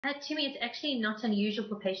To me, it's actually not unusual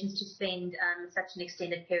for patients to spend such an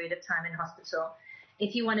extended period of time in hospital.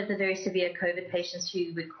 If you're one of the very severe COVID patients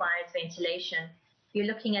who requires ventilation, you're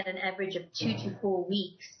looking at an average of 2 to 4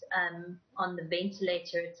 weeks on the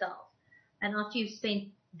ventilator itself. And after you've spent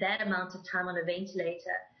that amount of time on a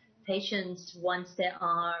ventilator, patients, once they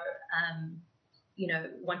are,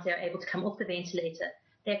 once they're able to come off the ventilator,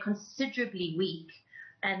 they're considerably weak.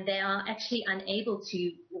 And they are actually unable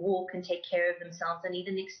to walk and take care of themselves and need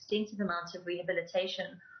an extensive amount of rehabilitation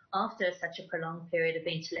after such a prolonged period of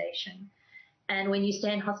ventilation. And when you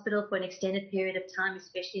stay in hospital for an extended period of time,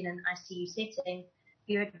 especially in an ICU setting,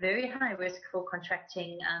 you're at very high risk for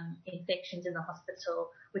contracting infections in the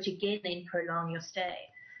hospital, which again then prolong your stay.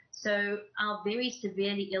 So our very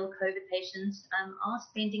severely ill COVID patients are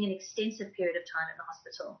spending an extensive period of time in the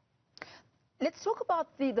hospital. Let's talk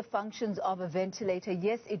about the functions of a ventilator.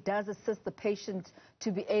 Yes, it does assist the patient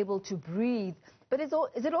to be able to breathe, but is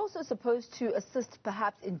it also supposed to assist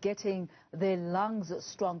perhaps in getting their lungs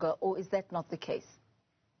stronger, or is that not the case?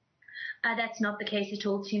 That's not the case at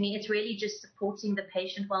all to me. It's really just supporting the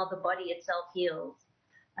patient while the body itself heals.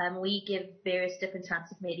 We give various different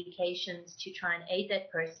types of medications to try and aid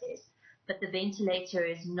that process, but the ventilator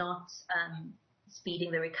is not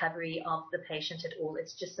speeding the recovery of the patient at all.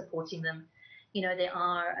 It's just supporting them. You know, there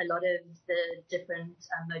are a lot of the different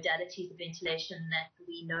modalities of ventilation that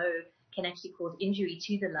we know can actually cause injury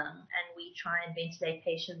to the lung, and we try and ventilate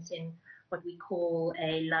patients in what we call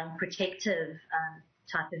a lung protective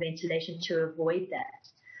type of ventilation to avoid that.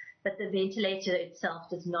 But the ventilator itself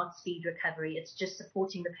does not speed recovery. It's just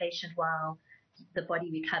supporting the patient while the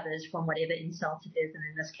body recovers from whatever insult it is, and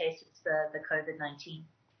in this case it's the COVID-19.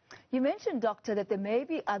 You mentioned, doctor, that there may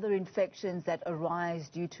be other infections that arise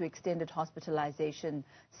due to extended hospitalization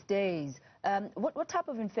stays. What type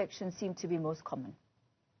of infections seem to be most common?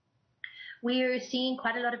 We're seeing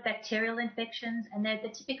quite a lot of bacterial infections, and they're the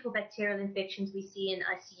typical bacterial infections we see in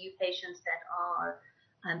ICU patients that are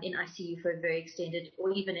in ICU for a very extended,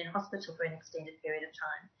 or even in hospital for an extended period of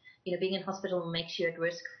time. You know, being in hospital makes you at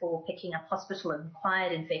risk for picking up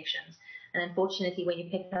hospital-acquired infections. And unfortunately, when you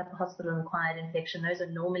pick up a hospital-acquired infection, those are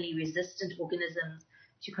normally resistant organisms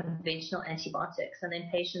to conventional antibiotics. And then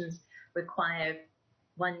patients require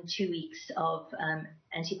 1-2 weeks of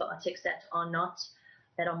antibiotics that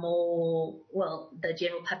are more, well, the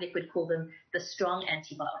general public would call them the strong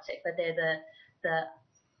antibiotic, but they're the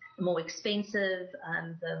more expensive,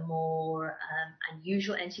 the more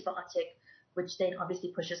unusual antibiotic, which then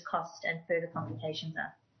obviously pushes cost and further complications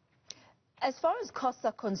up. As far as costs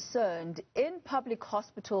are concerned, in public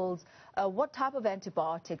hospitals, what type of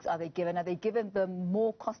antibiotics are they given? Are they given the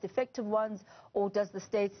more cost-effective ones, or does the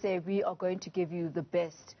state say we are going to give you the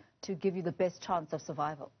best chance of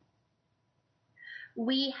survival?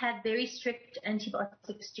 We have very strict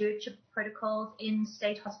antibiotic stewardship protocols in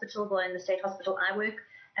state hospitals, or in the state hospital I work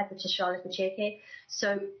at, which is Charlotte Pietermaritzburg.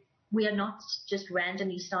 So we are not just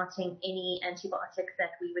randomly starting any antibiotics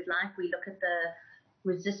that we would like. We look at the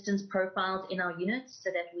resistance profiles in our units so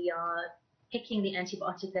that we are picking the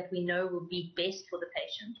antibiotic that we know will be best for the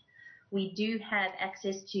patient. We do have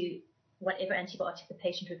access to whatever antibiotic the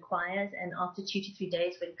patient requires, and after 2 to 3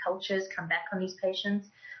 days, when cultures come back on these patients,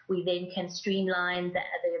 we then can streamline the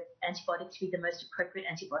antibiotic to be the most appropriate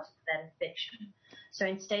antibiotic for that infection. So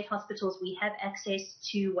in state hospitals, we have access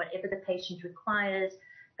to whatever the patient requires,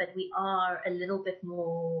 but we are a little bit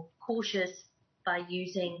more cautious by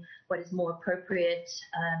using what is more appropriate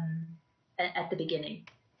at the beginning.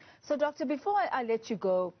 So, doctor, before I let you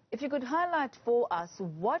go, if you could highlight for us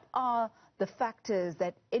what are the factors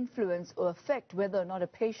that influence or affect whether or not a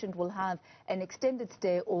patient will have an extended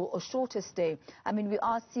stay or a shorter stay. I mean, we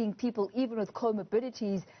are seeing people, even with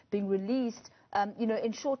comorbidities, being released,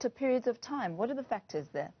 in shorter periods of time. What are the factors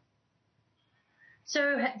there?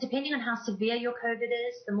 So, depending on how severe your COVID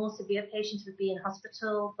is, the more severe patients would be in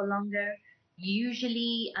hospital for longer.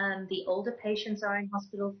 Usually, the older patients are in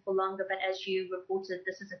hospital for longer, but as you reported,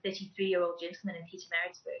 this is a 33-year-old gentleman in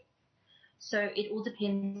Pietermaritzburg. So it all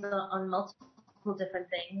depends on multiple different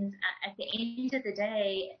things. At the end of the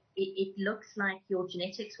day, it looks like your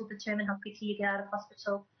genetics will determine how quickly you get out of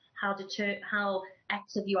hospital, how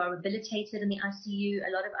active you are rehabilitated in the ICU.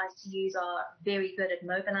 A lot of ICUs are very good at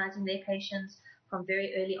mobilizing their patients from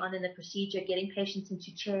very early on in the procedure, getting patients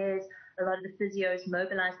into chairs. A lot of the physios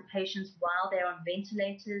mobilize the patients while they're on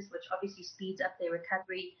ventilators, which obviously speeds up their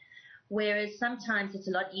recovery. Whereas sometimes it's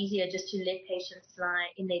a lot easier just to let patients lie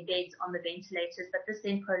in their beds on the ventilators, but this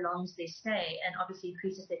then prolongs their stay and obviously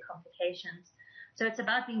increases their complications. So it's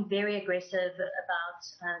about being very aggressive about,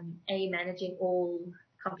 managing all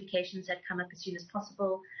complications that come up as soon as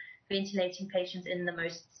possible. ventilating patients in the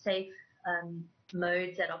most safe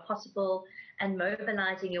modes that are possible, and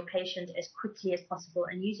mobilizing your patient as quickly as possible,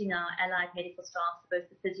 and using our allied medical staff, both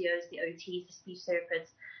the physios, the OTs, the speech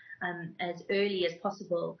therapists, as early as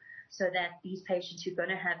possible, so that these patients who are going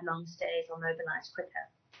to have long stays are mobilized quicker.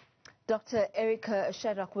 Dr. Erica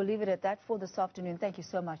Shaddock, we'll leave it at that for this afternoon. Thank you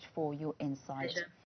so much for your insight. Pleasure.